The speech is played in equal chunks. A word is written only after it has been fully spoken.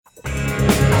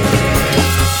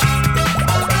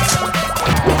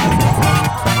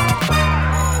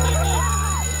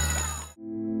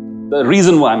The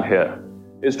reason why I'm here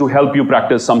is to help you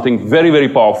practice something very, very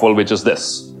powerful, which is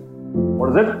this.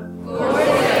 What is it? Course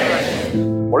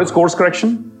correction. What is course correction?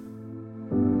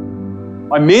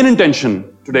 My main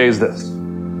intention today is this,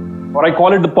 or I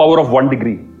call it the power of 1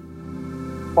 degree.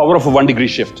 Power of a 1 degree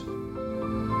shift.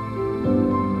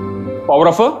 Power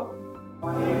of a?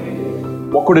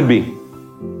 What could it be?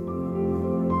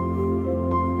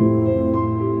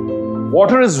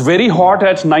 Water is very hot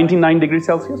at 99 degrees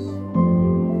Celsius.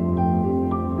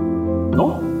 No?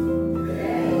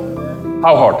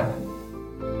 How hot?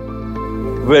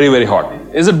 Very, very hot.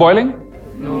 Is it boiling?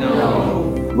 No.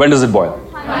 When does it boil?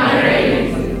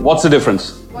 100. What's the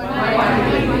difference?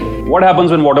 100. What happens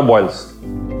when water boils?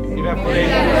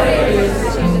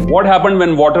 What happened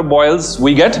when water boils?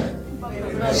 We get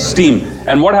steam.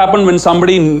 And what happened when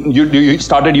somebody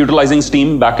started utilizing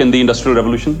steam back in the Industrial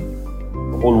Revolution?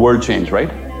 The whole world changed, right?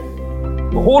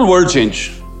 The whole world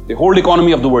changed. The whole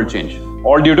economy of the world changed.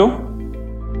 All due to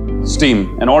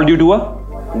steam. And all due to a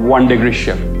 1 degree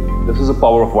shift. This is the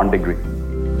power of 1 degree.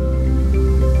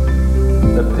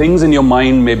 The things in your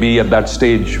mind may be at that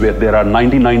stage where there are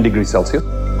 99 degrees Celsius.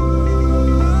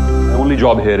 The only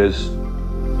job here is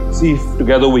see if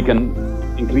together we can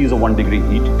increase a 1 degree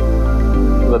heat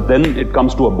so that then it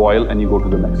comes to a boil and you go to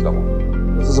the next level.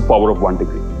 This is the power of 1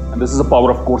 degree. And this is the power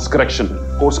of course correction.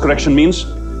 Course correction means,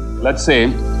 let's say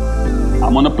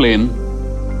I'm on a plane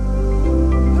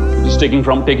which is taking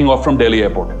off from Delhi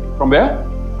airport. From where?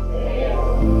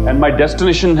 And my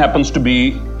destination happens to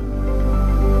be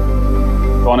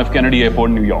John F. Kennedy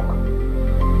Airport, New York.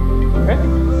 Okay?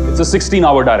 It's a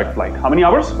 16-hour direct flight. How many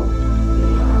hours?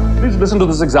 Please listen to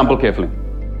this example carefully.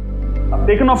 I've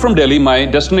taken off from Delhi. My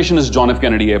destination is John F.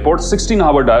 Kennedy Airport,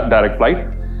 16-hour direct flight.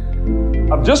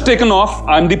 I've just taken off.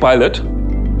 I'm the pilot.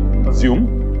 Assume.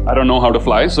 I don't know how to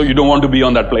fly, so you don't want to be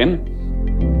on that plane.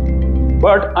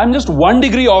 But I'm just 1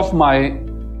 degree off my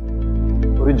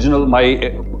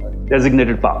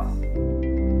designated path.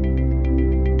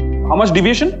 How much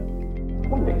deviation?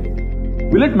 1 degree.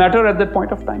 Will it matter at that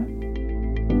point of time?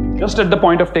 Just at the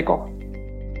point of takeoff.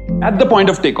 At the point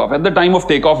of takeoff, at the time of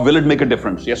takeoff, will it make a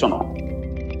difference? Yes or no?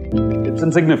 It's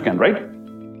insignificant, right?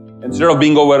 Instead of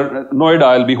being over Noida,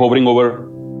 I'll be hovering over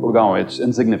Gurgaon. It's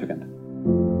insignificant.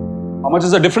 How much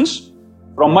is the difference?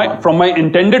 From my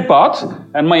intended path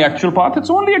and my actual path, it's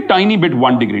only a tiny bit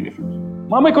 1 degree difference.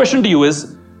 Now my question to you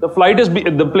is, the plane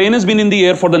has been in the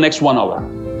air for the next 1 hour.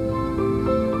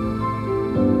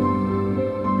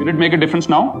 Will it make a difference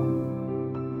now?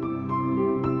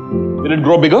 Will it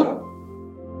grow bigger?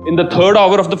 In the 3rd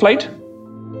hour of the flight?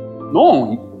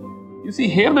 No. You see,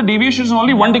 here the deviation is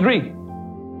only 1 degree.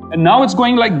 And now it's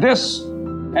going like this.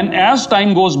 And as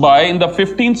time goes by, in the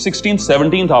 15th, 16th,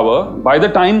 17th hour, by the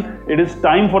time it is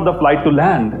time for the flight to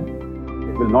land,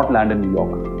 it will not land in New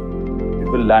York. It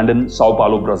will land in Sao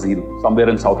Paulo, Brazil, somewhere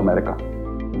in South America.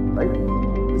 Right?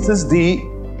 This is the...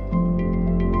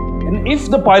 And if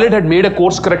the pilot had made a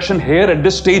course correction here at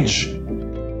this stage,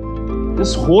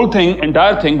 this whole thing,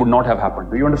 entire thing would not have happened.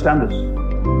 Do you understand this?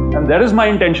 And that is my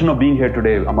intention of being here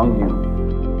today among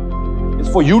you. It's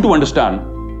for you to understand.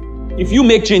 If you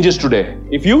make changes today,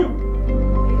 you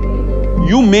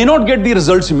may not get the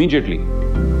results immediately.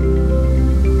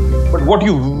 But what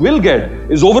you will get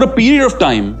is over a period of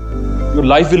time, your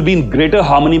life will be in greater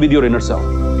harmony with your inner self.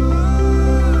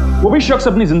 वो भी शख्स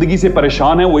अपनी जिंदगी से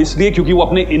परेशान है, वो इसलिए क्योंकि वो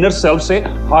अपने inner self से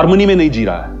harmony में नहीं जी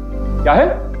रहा है. क्या है?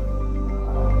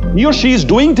 He or she is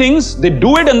doing things, they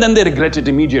do it and then they regret it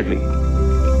immediately.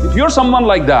 If you're someone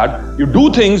like that, you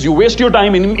do things, you waste your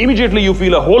time and immediately you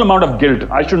feel a whole amount of guilt.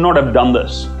 I should not have done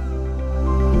this.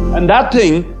 And that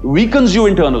thing weakens you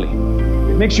internally.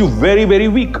 It makes you very, very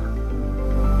weak.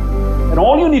 And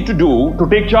all you need to do to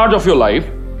take charge of your life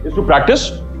is to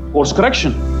practice course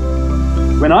correction.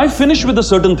 When I finish with a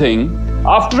certain thing,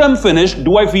 after I'm finished,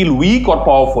 do I feel weak or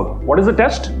powerful? What is the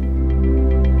test?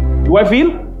 Do I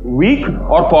feel weak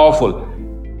or powerful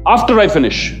after I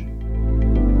finish?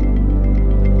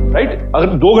 Right? अगर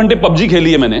 2 घंटे PUBG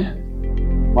खेली है मैंने,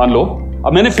 मान लो,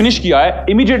 अब मैंने finish किया है,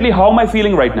 immediately how am I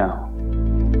feeling right now?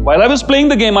 While I was playing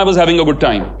the game, I was having a good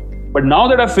time. But now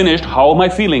that I've finished, how am I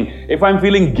feeling? If I'm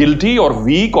feeling guilty or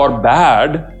weak or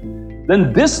bad,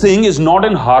 then this thing is not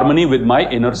in harmony with my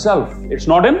inner self. It's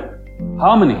not in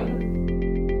harmony.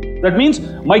 That means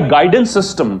my guidance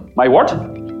system, my what?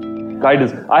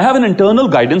 Guidance. I have an internal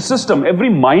guidance system. Every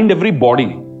mind, every body.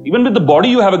 Even with the body,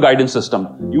 you have a guidance system.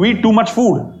 You eat too much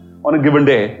food on a given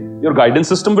day, your guidance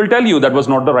system will tell you that was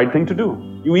not the right thing to do.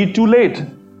 You eat too late.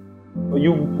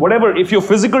 Whatever, if your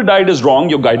physical diet is wrong,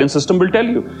 your guidance system will tell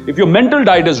you. If your mental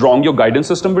diet is wrong, your guidance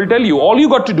system will tell you. All you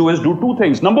got to do is do two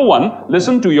things. Number one,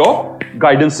 listen to your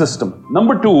guidance system.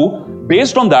 Number two,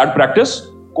 based on that, practice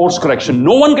course correction.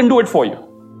 No one can do it for you,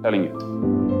 I'm telling you.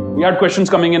 We had questions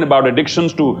coming in about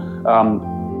addictions to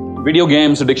video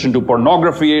games, addiction to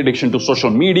pornography, addiction to social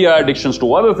media, addictions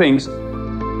to other things.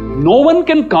 No one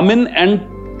can come in and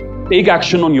take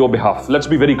action on your behalf. Let's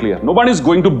be very clear. Nobody is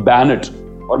going to ban it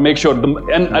or make sure.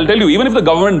 And I'll tell you, even if the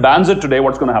government bans it today,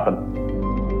 what's going to happen?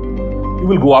 You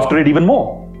will go after it even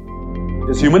more.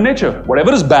 It's human nature.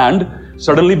 Whatever is banned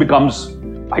suddenly becomes,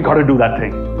 I got to do that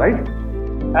thing, right?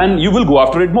 And you will go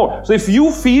after it more. So if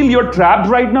you feel you're trapped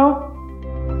right now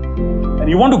and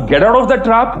you want to get out of that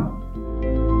trap,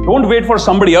 don't wait for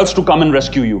somebody else to come and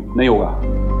rescue you. Nahi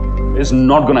hoga. It's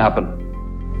not going to happen.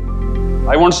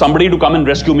 I want somebody to come and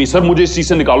rescue me. Sir, mujhe is cheez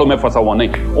se nikalo, main fasa hua.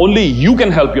 Nahi. Only you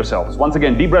can help yourselves. Once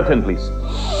again, deep breath in, please.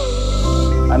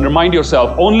 And remind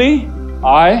yourself, only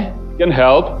I can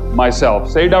help myself.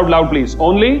 Say it out loud, please.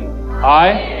 Only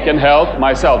I can help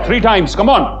myself. 3 times. Come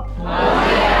on.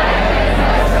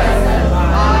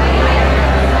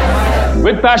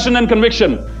 With passion and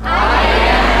conviction.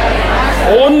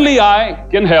 Only I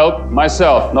can help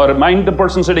myself. Now remind the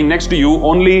person sitting next to you,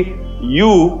 only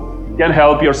you can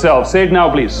help yourself. Say it now,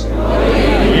 please.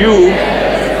 You.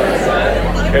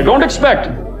 Okay, don't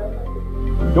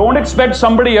expect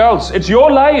somebody else. It's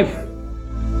your life.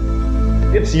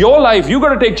 It's your life. You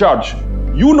got to take charge.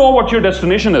 You know what your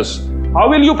destination is. How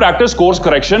will you practice course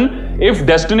correction if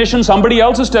destination somebody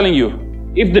else is telling you?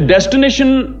 If the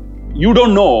destination you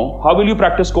don't know, how will you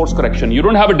practice course correction? You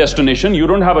don't have a destination, you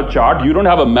don't have a chart, you don't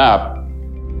have a map.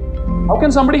 How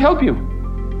can somebody help you?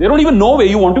 They don't even know where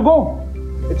you want to go.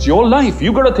 It's your life.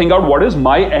 You got to think out, what is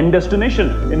my end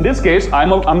destination? In this case,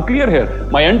 I'm clear here.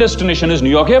 My end destination is New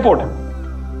York Airport.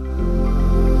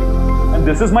 And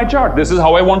this is my chart. This is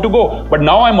how I want to go. But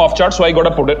now I'm off chart, so I got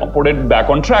to put it back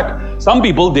on track. Some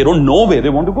people, they don't know where they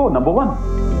want to go, number one.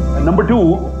 And number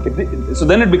two, so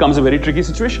then it becomes a very tricky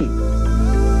situation.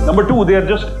 Number two, they are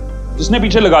just, जिसने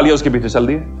पीछे लगा लिया उसके पीछे चल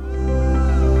दिए.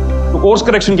 तो course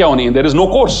correction क्या होनी है? There is no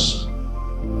course.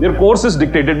 Their course is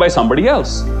dictated by somebody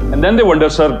else. And then they wonder,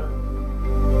 sir,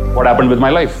 what happened with my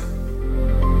life?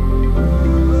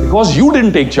 Because you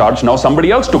didn't take charge, now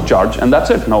somebody else took charge, and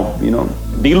that's it. Now,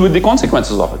 deal with the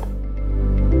consequences of it.